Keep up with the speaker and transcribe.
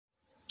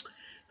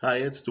Hi,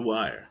 it's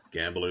Dwyer,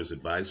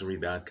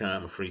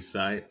 gamblersadvisory.com, a free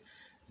site,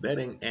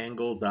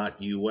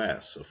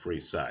 bettingangle.us, a free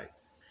site.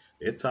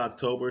 It's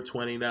October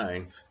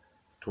 29th,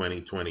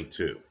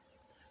 2022.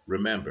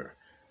 Remember,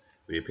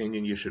 the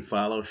opinion you should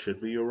follow should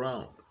be your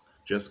own.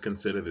 Just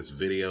consider this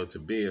video to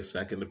be a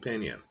second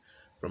opinion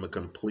from a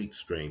complete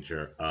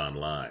stranger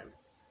online.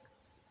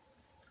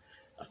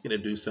 I'm going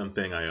to do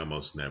something I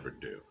almost never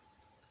do.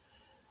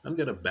 I'm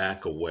going to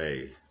back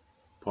away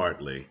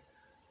partly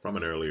from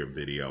an earlier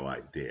video I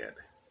did.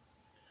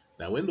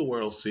 Now, in the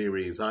World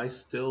Series, I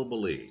still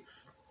believe,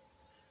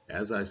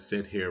 as I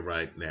sit here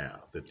right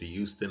now, that the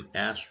Houston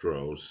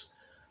Astros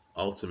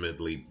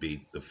ultimately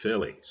beat the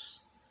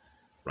Phillies,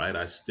 right?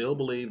 I still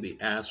believe the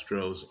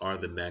Astros are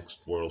the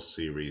next World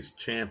Series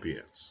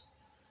champions.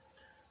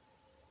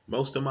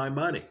 Most of my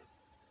money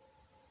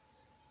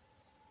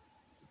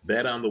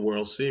bet on the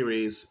World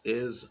Series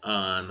is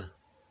on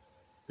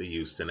the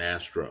Houston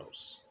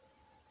Astros,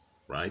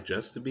 right?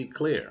 Just to be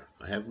clear,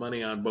 I have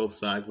money on both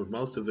sides, but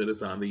most of it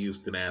is on the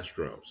Houston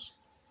Astros.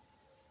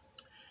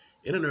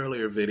 In an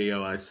earlier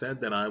video, I said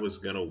that I was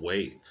going to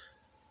wait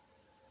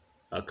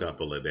a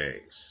couple of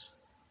days,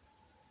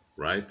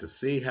 right, to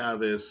see how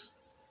this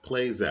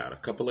plays out, a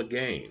couple of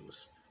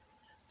games,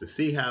 to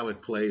see how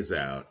it plays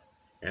out,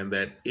 and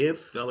that if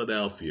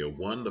Philadelphia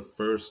won the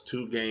first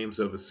two games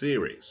of the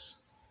series,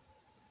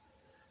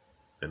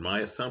 then my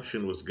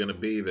assumption was going to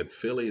be that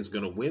Philly is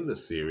going to win the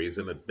series,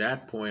 and at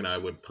that point I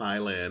would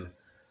pile in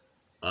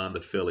on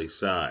the Philly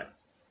side.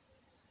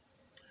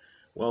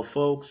 Well,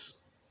 folks,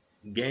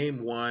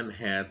 game one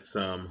had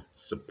some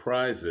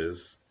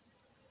surprises.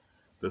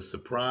 The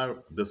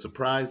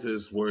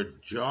surprises were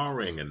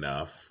jarring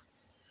enough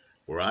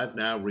where I've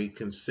now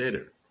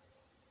reconsidered.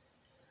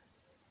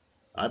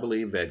 I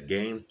believe that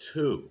game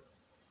two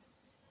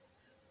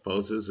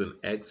poses an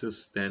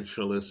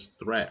existentialist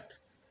threat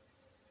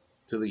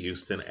to the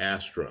Houston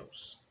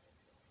Astros.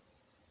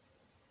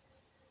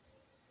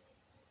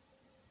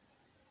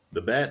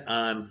 The bet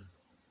I'm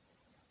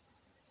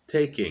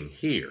taking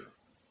here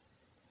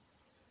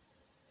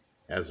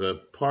as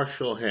a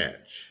partial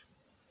hedge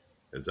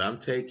is I'm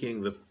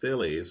taking the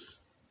Phillies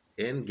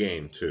in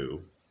game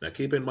two. Now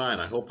keep in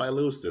mind, I hope I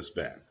lose this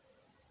bet,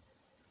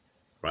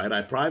 right?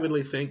 I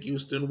privately think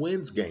Houston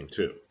wins game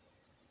two.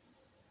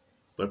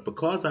 But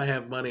because I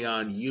have money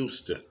on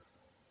Houston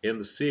in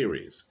the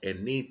series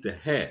and need to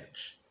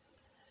hedge,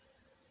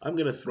 I'm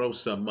going to throw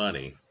some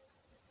money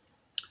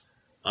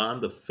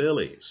on the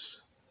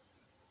Phillies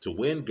to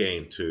win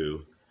game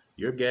two.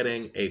 You're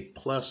getting a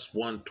plus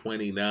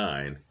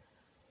 129.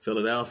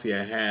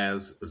 Philadelphia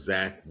has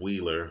Zach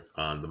Wheeler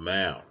on the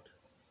mound.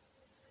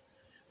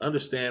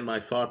 Understand my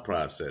thought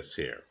process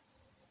here.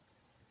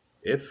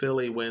 If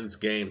Philly wins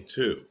game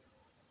two,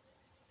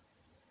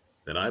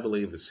 then I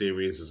believe the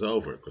series is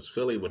over because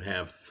Philly would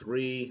have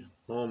 3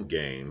 home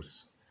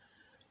games.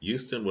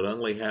 Houston would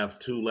only have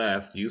 2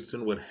 left.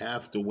 Houston would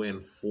have to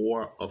win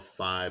 4 of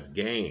 5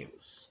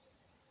 games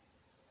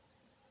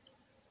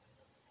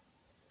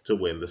to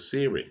win the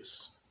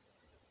series,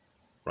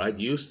 right?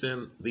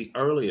 Houston, the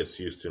earliest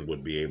Houston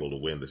would be able to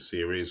win the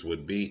series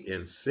would be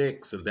in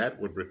 6, and that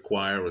would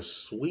require a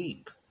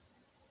sweep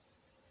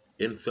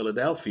in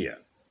Philadelphia.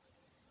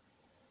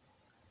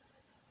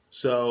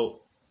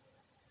 So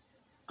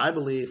I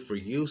believe for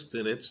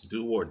Houston, it's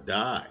do or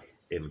die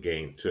in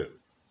game two.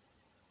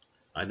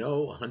 I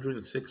know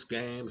 106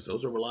 games,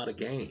 those are a lot of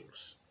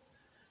games,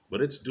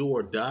 but it's do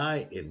or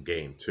die in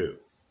game two.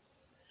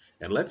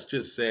 And let's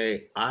just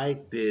say I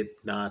did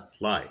not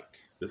like,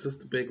 this is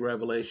the big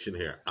revelation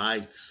here,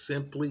 I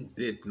simply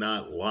did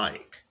not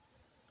like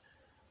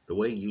the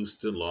way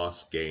Houston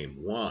lost game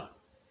one.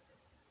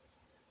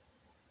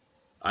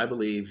 I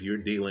believe you're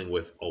dealing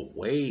with a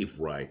wave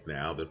right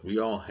now that we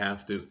all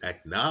have to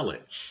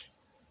acknowledge.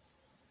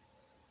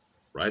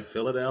 Right?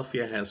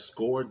 Philadelphia has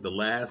scored the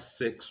last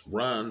 6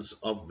 runs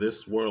of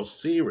this World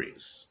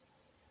Series.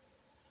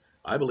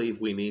 I believe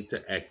we need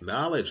to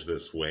acknowledge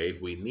this wave.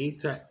 We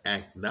need to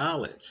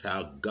acknowledge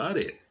how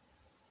gutted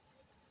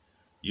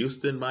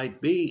Houston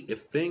might be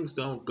if things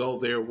don't go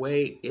their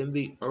way in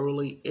the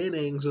early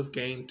innings of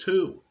game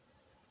two.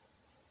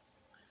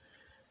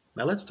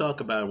 Now let's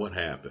talk about what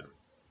happened.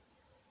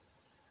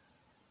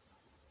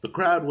 The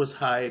crowd was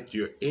hyped.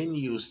 You're in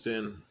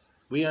Houston.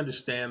 We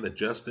understand that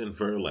Justin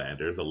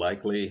Verlander, the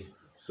likely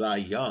Cy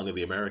Young of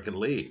the American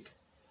League,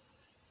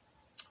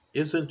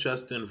 isn't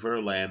Justin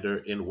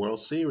Verlander in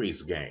World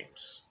Series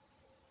games,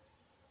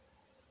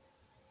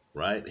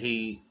 right?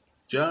 He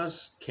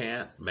just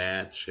can't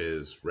match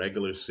his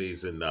regular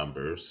season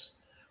numbers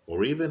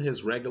or even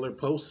his regular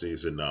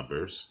postseason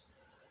numbers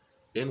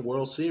in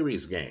World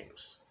Series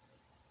games,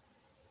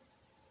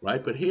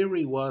 right? But here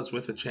he was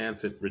with a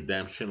chance at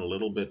redemption, a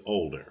little bit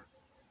older,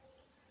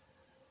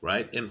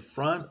 right? In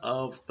front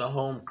of the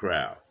home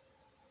crowd.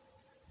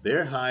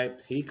 They're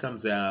hyped. He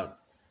comes out.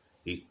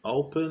 He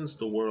opens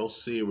the World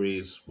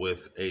Series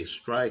with a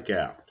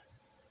strikeout.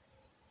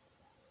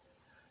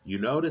 You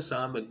notice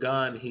on the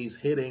gun, he's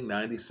hitting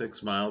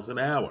 96 miles an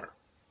hour.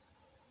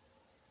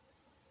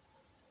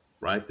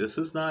 right? This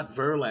is not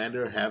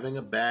Verlander having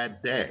a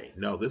bad day.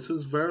 No, this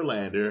is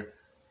Verlander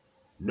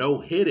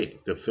no-hitting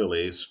the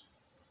Phillies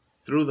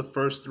through the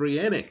first 3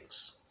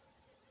 innings.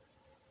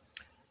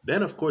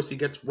 Then, of course, he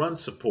gets run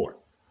support.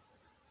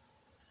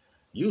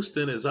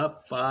 Houston is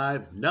up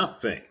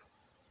 5-0.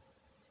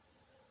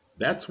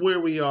 That's where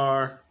we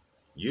are.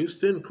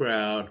 Houston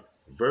crowd,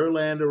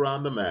 Verlander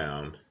on the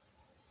mound,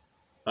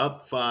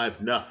 up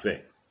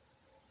 5-0.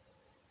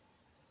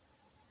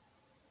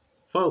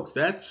 Folks,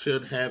 that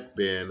should have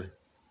been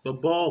the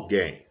ball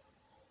game.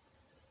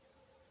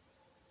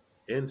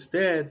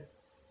 Instead,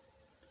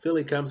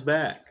 Philly comes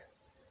back.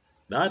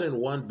 Not in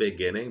one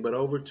big inning, but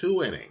over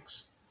 2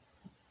 innings.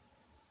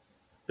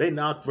 They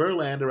knocked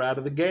Verlander out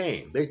of the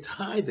game. They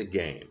tied the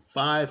game,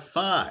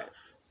 5-5.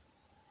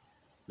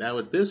 Now,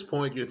 at this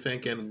point, you're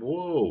thinking,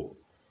 whoa,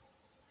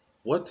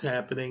 what's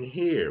happening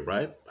here,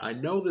 right? I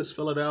know this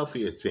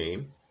Philadelphia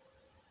team,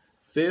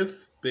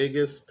 5th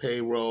biggest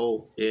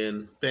payroll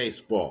in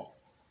baseball,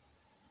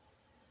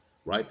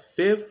 right?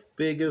 5th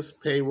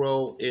biggest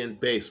payroll in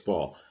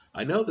baseball.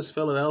 I know this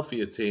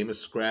Philadelphia team is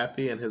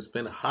scrappy and has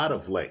been hot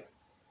of late.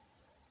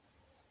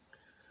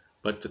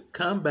 But to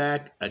come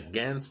back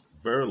against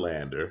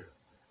Verlander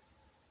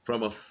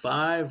from a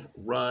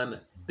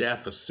 5-run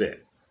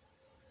deficit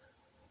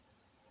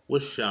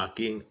was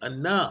shocking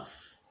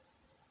enough.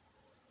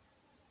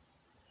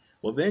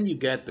 Well, then you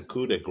get the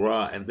coup de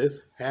grace, and this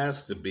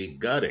has to be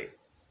gutting.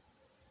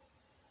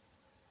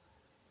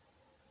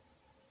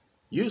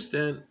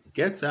 Houston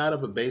gets out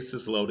of a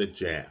bases-loaded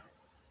jam.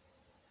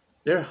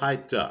 They're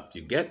hyped up.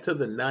 You get to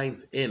the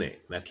 9th inning.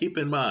 Now, keep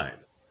in mind,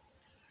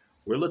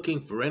 we're looking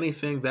for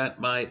anything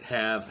that might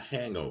have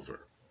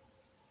hangover,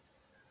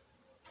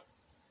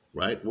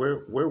 right?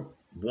 We're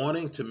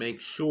wanting to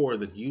make sure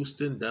that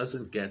Houston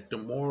doesn't get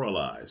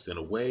demoralized in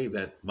a way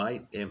that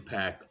might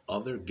impact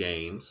other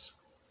games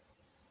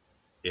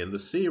in the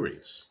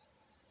series.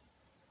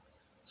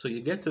 So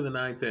you get to the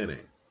 9th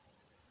inning.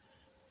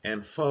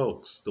 And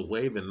folks, the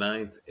way the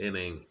 9th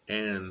inning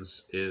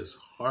ends is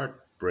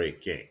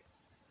heartbreaking.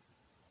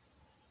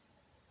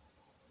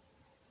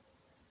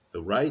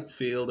 The right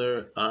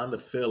fielder on the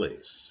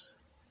Phillies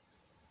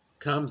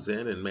comes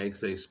in and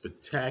makes a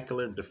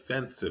spectacular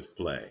defensive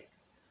play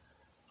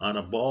on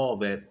a ball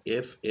that,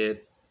 if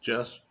it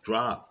just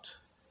dropped,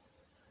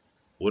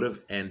 would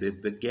have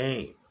ended the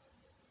game.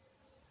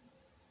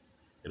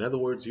 In other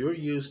words, you're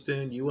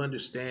Houston, you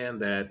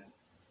understand that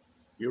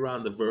you're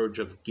on the verge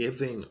of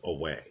giving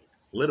away,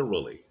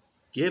 literally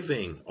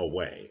giving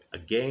away, a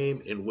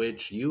game in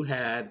which you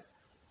had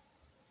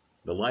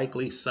the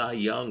likely Cy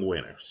Young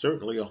winner,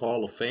 certainly a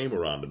Hall of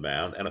Famer on the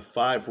mound, and a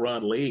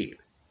 5-run lead.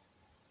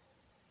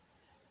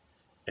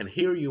 And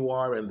here you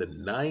are in the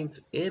 9th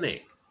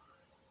inning.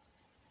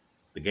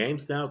 The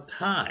game's now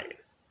tied.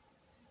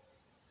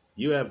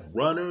 You have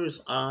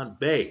runners on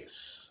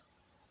base.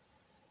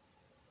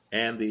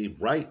 And the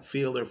right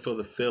fielder for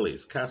the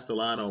Phillies,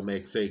 Castellano,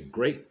 makes a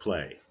great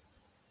play.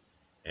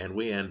 And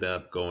we end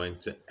up going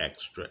to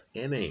extra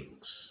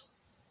innings.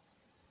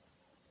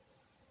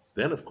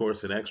 Then, of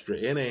course, in extra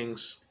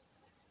innings,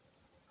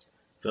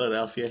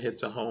 Philadelphia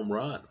hits a home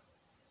run.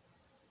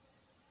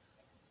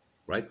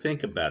 Right?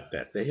 Think about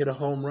that. They hit a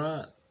home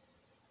run.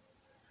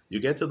 You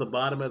get to the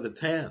bottom of the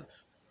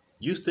 10th.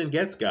 Houston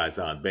gets guys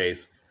on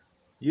base.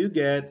 You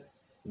get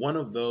one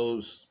of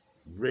those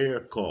rare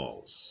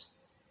calls.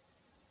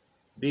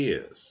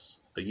 Diaz,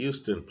 a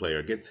Houston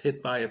player, gets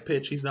hit by a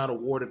pitch. He's not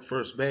awarded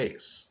first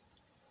base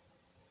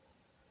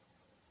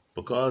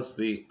because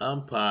the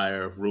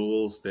umpire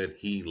rules that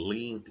he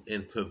leaned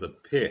into the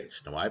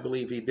pitch. Now, I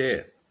believe he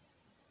did.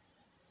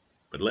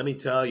 But let me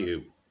tell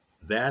you,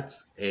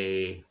 that's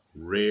a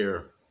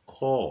rare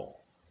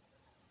call.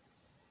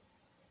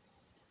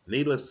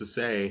 Needless to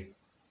say,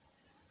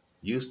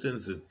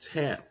 Houston's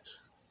attempt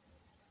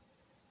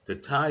to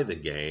tie the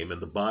game in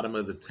the bottom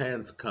of the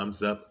 10th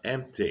comes up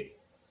empty.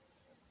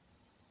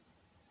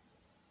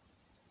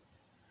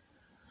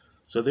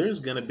 So there's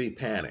going to be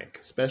panic,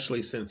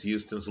 especially since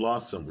Houston's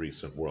lost some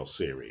recent World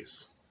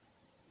Series.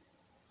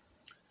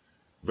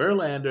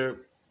 Verlander,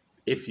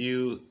 if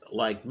you,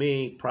 like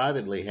me,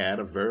 privately had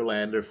a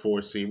Verlander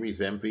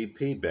 4-Series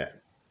MVP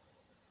bet,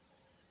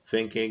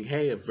 thinking,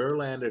 hey, if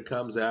Verlander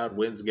comes out,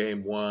 wins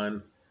Game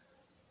 1,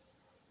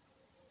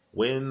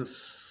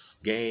 wins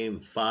Game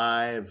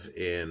 5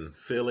 in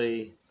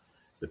Philly,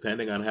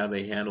 depending on how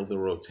they handle the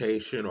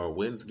rotation, or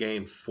wins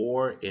Game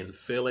 4 in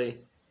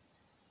Philly,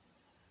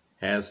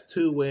 has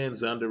 2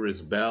 wins under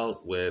his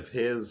belt with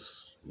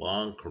his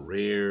long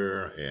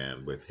career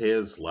and with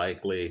his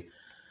likely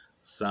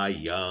Cy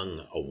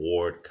Young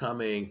award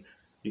coming,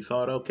 you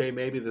thought, okay,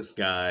 maybe this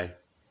guy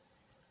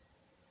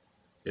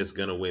is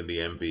going to win the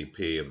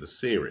MVP of the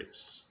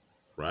series,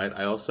 right?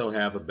 I also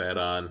have a bet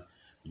on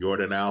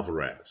Yordan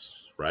Alvarez,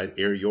 right?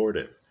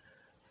 Jordan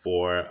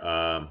for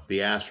the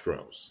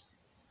Astros.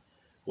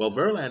 Well,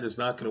 Verlander's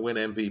not going to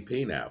win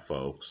MVP now,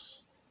 folks.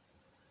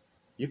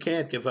 You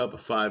can't give up a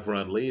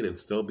 5-run lead and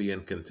still be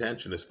in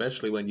contention,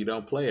 especially when you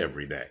don't play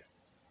every day.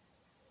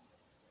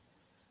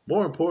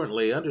 More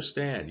importantly,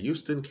 understand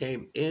Houston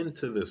came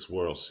into this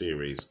World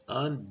Series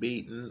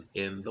unbeaten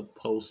in the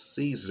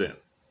postseason.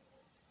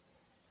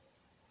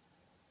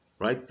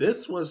 Right?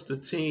 This was the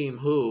team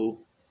who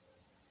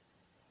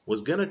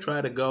was going to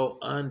try to go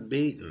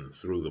unbeaten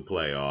through the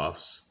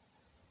playoffs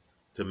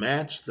to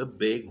match the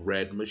Big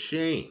Red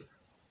Machine,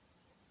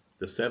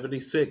 the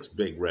 76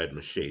 Big Red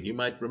Machine. You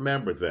might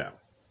remember them.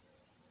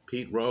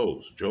 Pete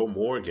Rose, Joe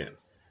Morgan,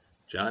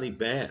 Johnny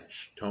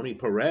Bench, Tony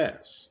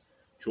Perez,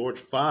 George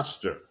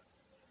Foster.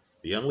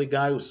 The only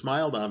guy who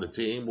smiled on the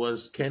team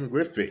was Ken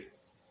Griffey.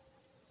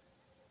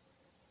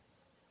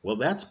 Well,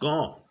 that's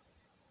gone.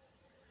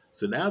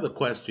 So now the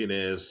question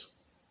is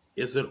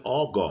it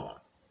all gone?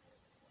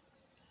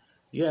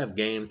 You have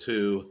game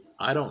two.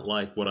 I don't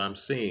like what I'm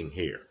seeing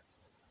here.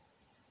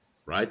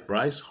 Right?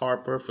 Bryce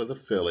Harper for the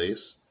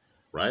Phillies,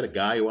 right? A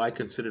guy who I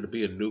consider to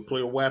be a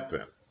nuclear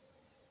weapon,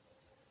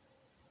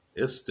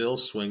 is still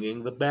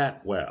swinging the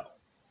bat well.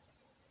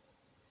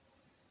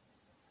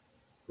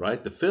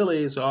 Right? The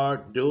Phillies are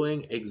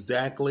doing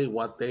exactly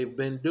what they've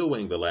been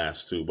doing the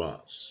last 2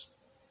 months.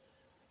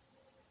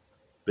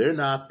 They're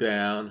knocked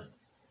down,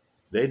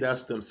 they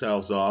dust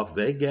themselves off,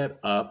 they get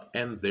up,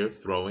 and they're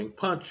throwing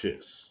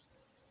punches.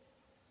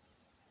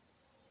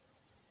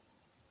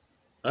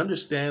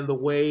 Understand the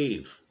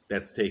wave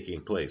that's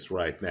taking place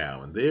right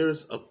now, and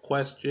there's a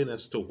question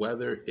as to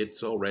whether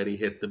it's already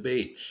hit the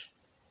beach.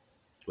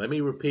 Let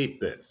me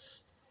repeat this.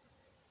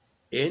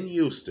 In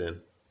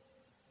Houston,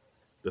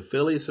 the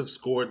Phillies have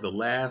scored the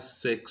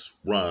last 6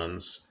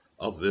 runs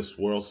of this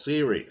World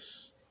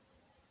Series.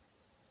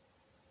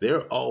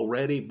 They're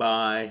already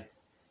by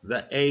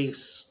the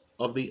ace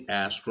of the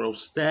Astros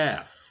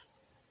staff.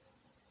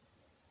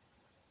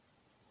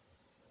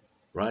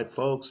 Right,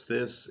 folks?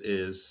 This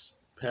is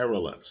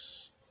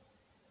perilous.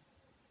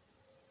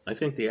 I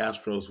think the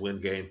Astros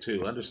win game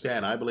 2.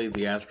 Understand, I believe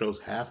the Astros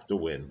have to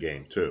win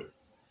game 2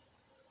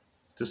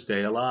 to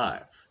stay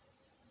alive.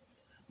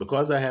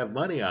 Because I have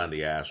money on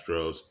the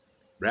Astros,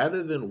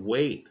 rather than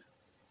wait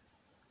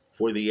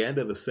for the end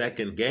of the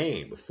second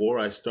game before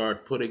I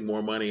start putting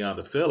more money on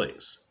the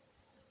Phillies,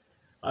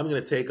 I'm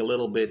going to take a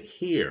little bit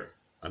here.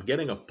 I'm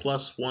getting a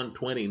plus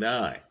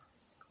 129.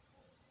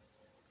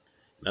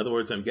 In other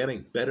words, I'm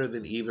getting better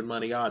than even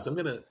money odds. I'm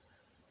going to,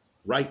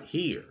 right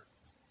here,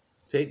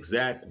 take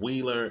Zach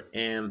Wheeler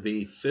and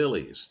the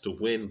Phillies to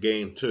win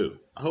game 2.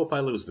 I hope I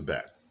lose the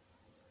bet.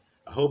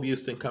 I hope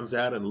Houston comes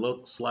out and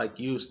looks like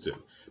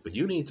Houston. But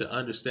you need to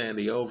understand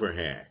the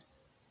overhang.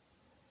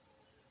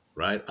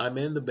 Right? I'm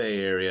in the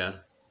Bay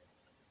Area.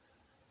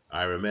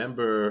 I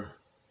remember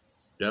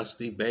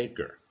Dusty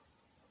Baker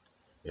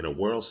in a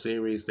World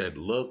Series that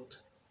looked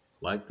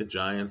like the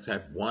Giants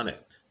had won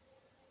it,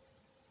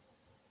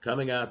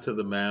 coming out to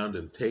the mound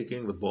and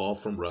taking the ball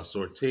from Russ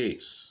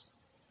Ortiz.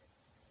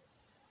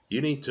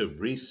 You need to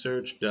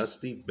research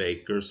Dusty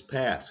Baker's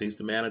past. He's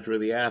the manager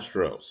of the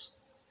Astros.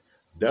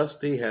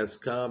 Dusty has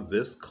come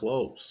this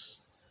close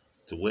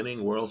to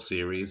winning World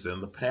Series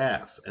in the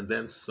past, and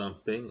then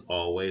something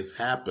always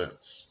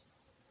happens.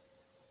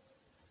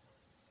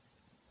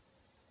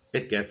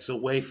 It gets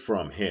away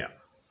from him.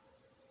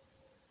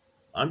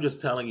 I'm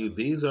just telling you,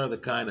 these are the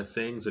kind of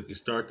things that you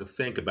start to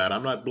think about.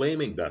 I'm not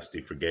blaming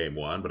Dusty for game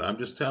 1, but I'm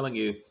just telling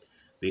you,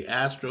 the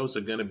Astros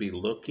are going to be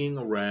looking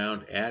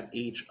around at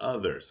each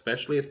other,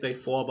 especially if they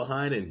fall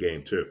behind in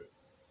game 2.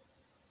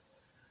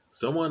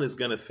 Someone is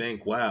going to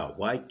think, wow,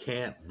 why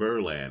can't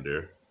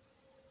Verlander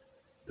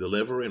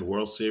deliver in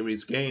World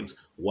Series games?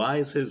 Why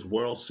is his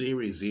World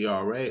Series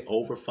ERA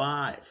over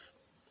 5?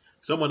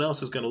 Someone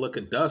else is going to look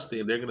at Dusty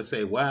and they're going to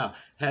say, wow,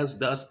 has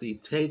Dusty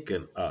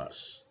taken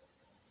us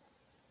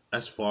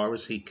as far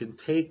as he can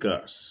take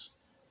us?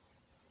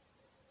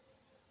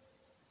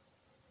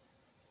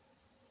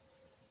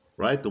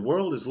 Right? The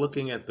world is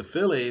looking at the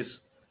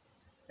Phillies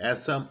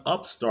as some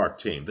upstart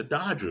team. The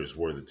Dodgers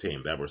were the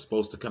team that were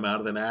supposed to come out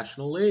of the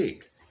National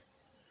League.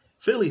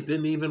 Phillies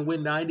didn't even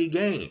win 90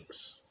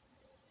 games.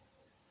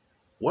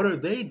 What are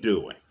they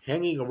doing?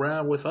 Hanging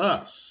around with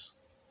us.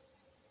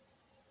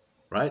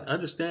 Right?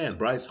 Understand,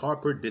 Bryce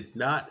Harper did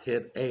not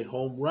hit a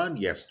home run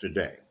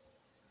yesterday.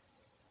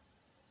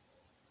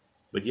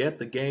 But yet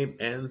the game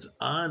ends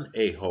on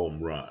a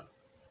home run.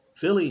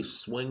 Phillies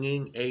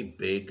swinging a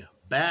big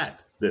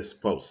bat this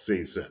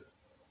postseason.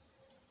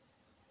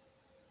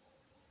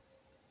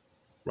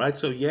 Right?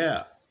 So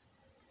yeah,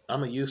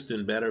 I'm a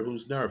Houston bettor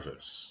who's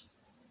nervous.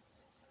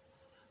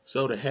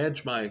 So to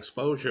hedge my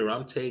exposure,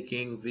 I'm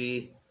taking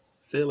the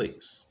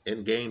Phillies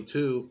in game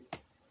 2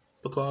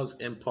 because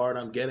in part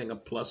I'm getting a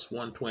plus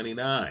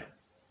 129.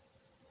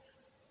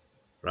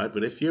 Right?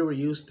 But if you're a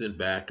Houston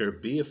backer,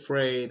 be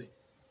afraid,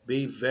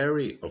 be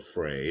very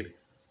afraid.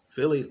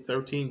 Phillies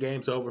 13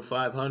 games over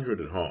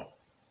 500 at home.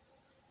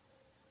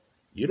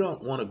 You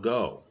don't want to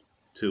go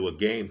to a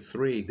game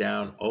 3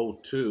 down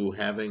 0-2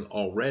 having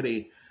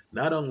already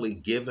not only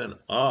given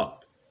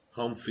up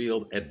home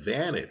field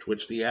advantage,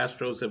 which the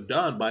Astros have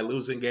done by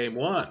losing game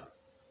 1,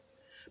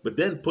 but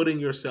then putting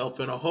yourself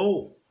in a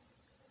hole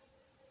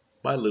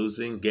by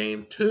losing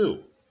game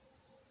 2.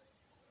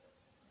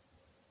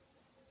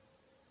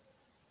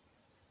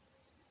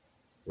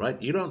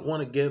 right? You don't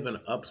want to give an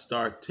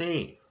upstart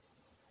team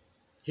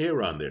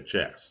hair on their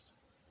chest.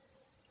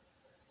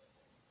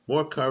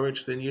 More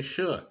courage than you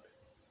should,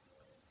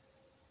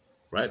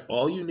 right?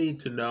 All you need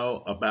to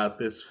know about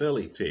this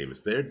Philly team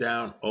is they're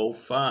down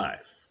 0-5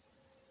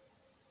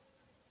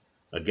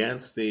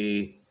 against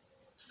the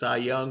Cy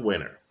Young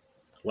winner,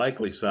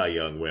 likely Cy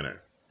Young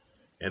winner.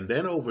 And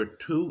then over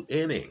 2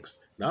 innings,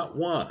 not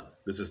one,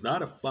 this is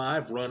not a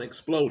 5-run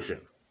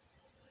explosion,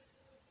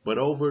 but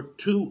over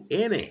 2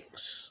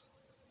 innings,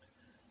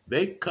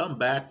 they come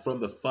back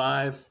from the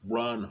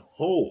 5-run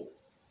hole.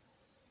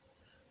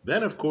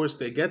 Then, of course,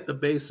 they get the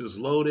bases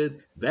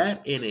loaded.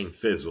 That inning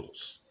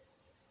fizzles.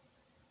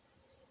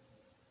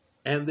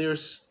 And they're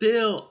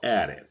still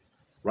at it,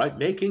 right?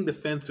 Making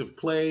defensive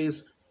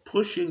plays,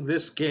 pushing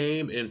this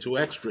game into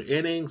extra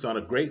innings on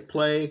a great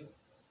play,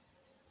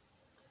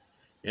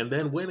 and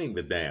then winning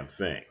the damn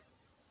thing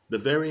the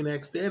very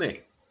next inning,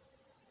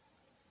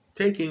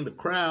 taking the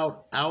crowd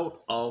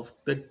out of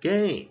the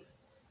game.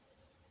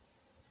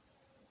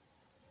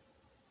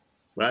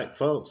 Right,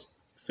 folks?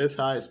 5th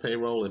highest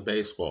payroll in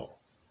baseball.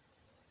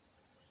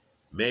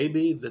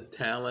 Maybe the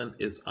talent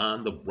is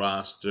on the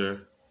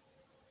roster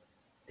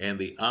and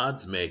the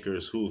odds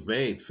makers who've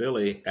made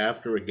Philly,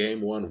 after a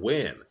Game 1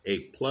 win, a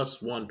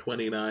plus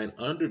 129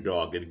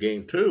 underdog in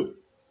Game 2.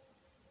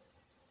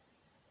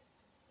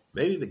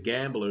 Maybe the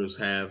gamblers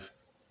have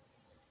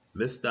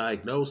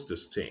misdiagnosed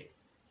this team.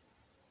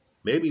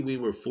 Maybe we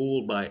were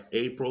fooled by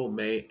April,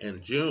 May,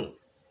 and June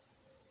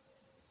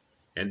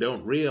and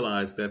don't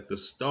realize that the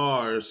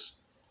stars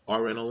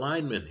are in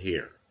alignment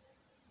here,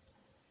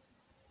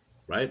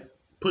 right?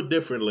 Put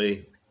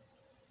differently,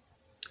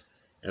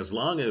 as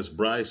long as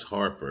Bryce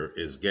Harper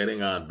is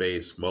getting on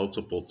base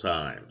multiple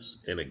times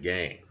in a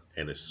game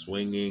and is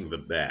swinging the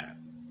bat,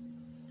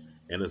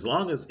 and as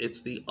long as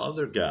it's the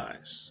other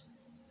guys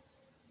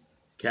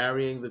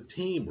carrying the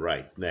team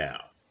right now,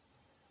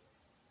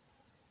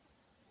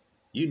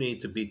 you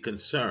need to be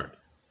concerned.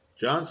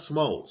 John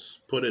Smoltz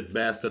put it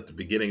best at the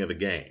beginning of the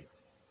game.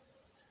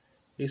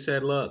 He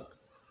said, look,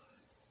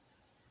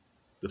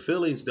 the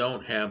Phillies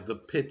don't have the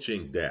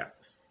pitching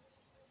depth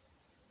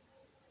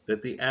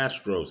that the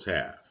Astros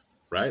have,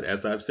 right?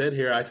 As I've said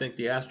here, I think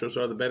the Astros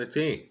are the better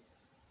team.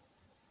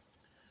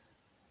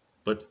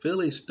 But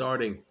Philly's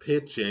starting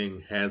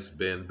pitching has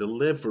been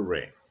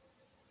delivering.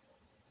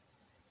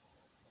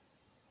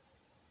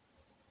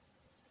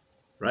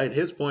 Right?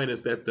 His point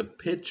is that the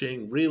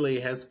pitching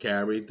really has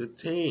carried the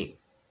team.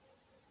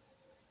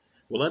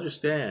 Well,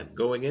 understand,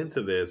 going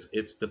into this,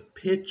 it's the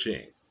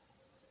pitching.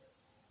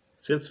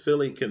 Since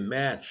Philly can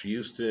match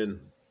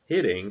Houston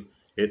hitting,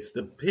 it's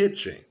the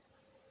pitching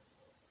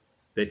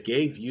that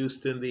gave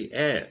Houston the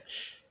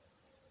edge.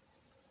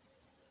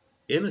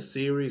 In a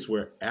series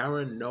where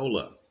Aaron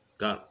Nola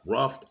got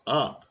roughed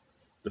up,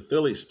 the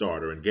Philly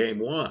starter in Game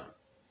 1,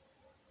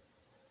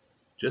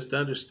 just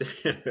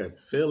understand that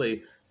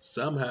Philly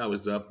somehow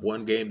is up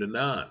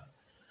 1-0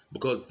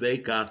 because they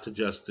got to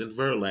Justin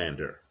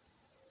Verlander.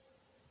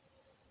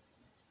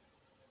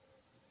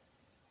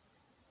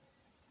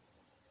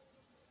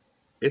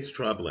 It's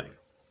troubling.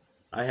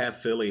 I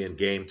have Philly in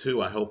Game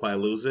 2. I hope I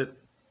lose it.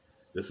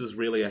 This is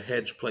really a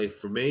hedge play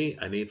for me.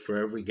 I need for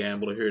every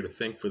gambler here to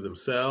think for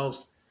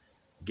themselves.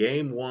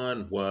 Game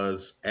 1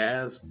 was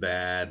as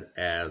bad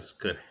as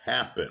could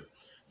happen.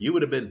 You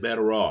would have been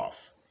better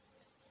off,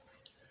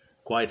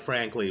 quite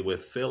frankly,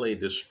 with Philly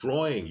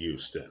destroying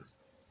Houston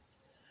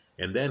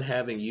and then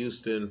having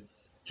Houston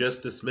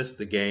just dismiss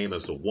the game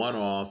as a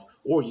one-off,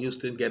 or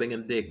Houston getting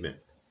indignant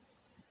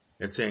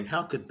and saying,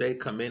 how could they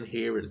come in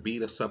here and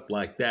beat us up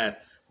like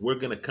that? We're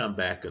going to come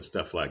back and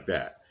stuff like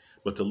that.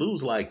 But to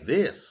lose like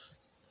this,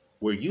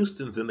 where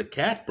Houston's in the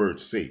catbird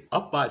seat,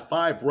 up by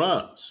 5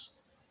 runs,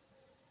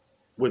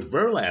 with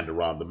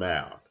Verlander on the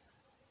mound,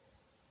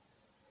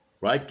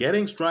 right?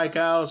 Getting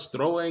strikeouts,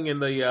 throwing in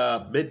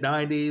the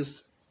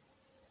mid-90s,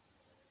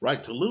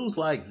 right? To lose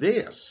like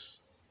this,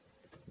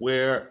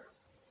 where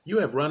you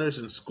have runners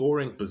in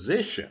scoring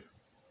position,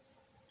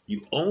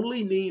 you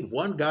only need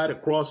one guy to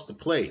cross the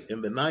plate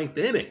in the 9th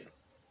inning.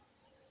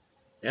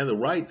 And the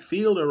right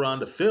fielder on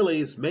the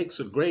Phillies makes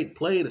a great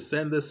play to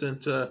send this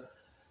into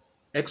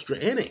extra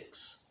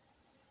innings.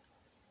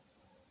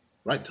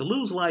 Right? To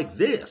lose like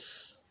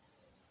this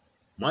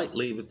might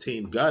leave a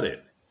team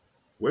gutted.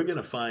 We're going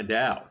to find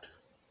out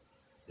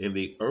in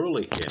the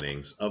early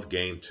innings of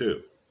Game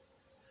 2.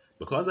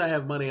 Because I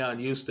have money on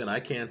Houston, I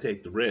can't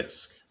take the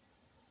risk.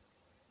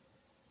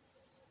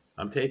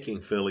 I'm taking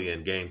Philly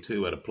in Game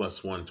 2 at a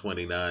plus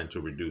 129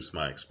 to reduce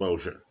my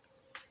exposure.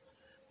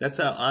 That's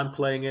how I'm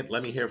playing it.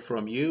 Let me hear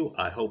from you.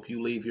 I hope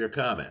you leave your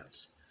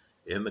comments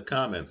in the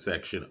comment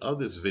section of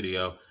this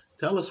video.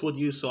 Tell us what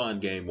you saw in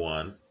Game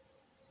 1.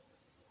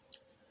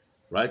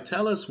 Right?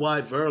 Tell us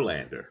why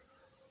Verlander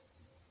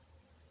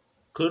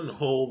couldn't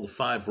hold the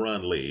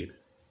 5-run lead.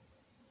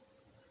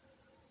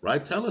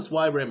 Right? Tell us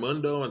why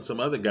Raimundo and some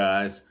other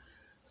guys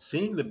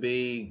seem to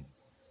be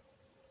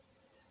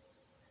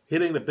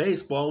hitting the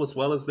baseball as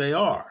well as they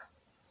are.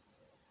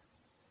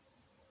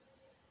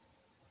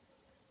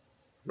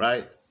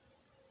 Right?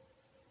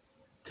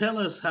 Tell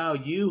us how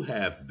you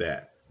have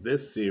bet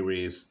this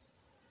series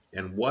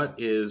and what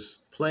is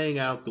playing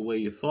out the way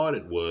you thought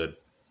it would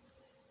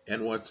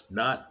and what's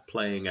not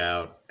playing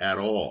out at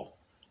all.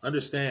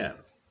 Understand,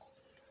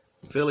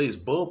 Philly's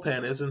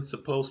bullpen isn't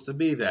supposed to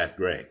be that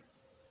great,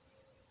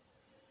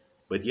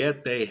 but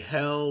yet they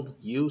held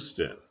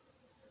Houston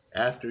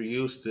after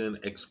Houston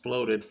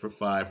exploded for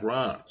 5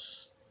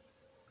 runs.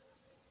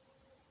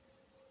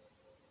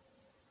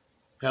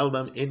 Held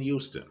them in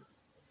Houston.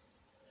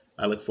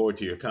 I look forward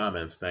to your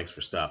comments. Thanks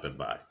for stopping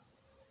by.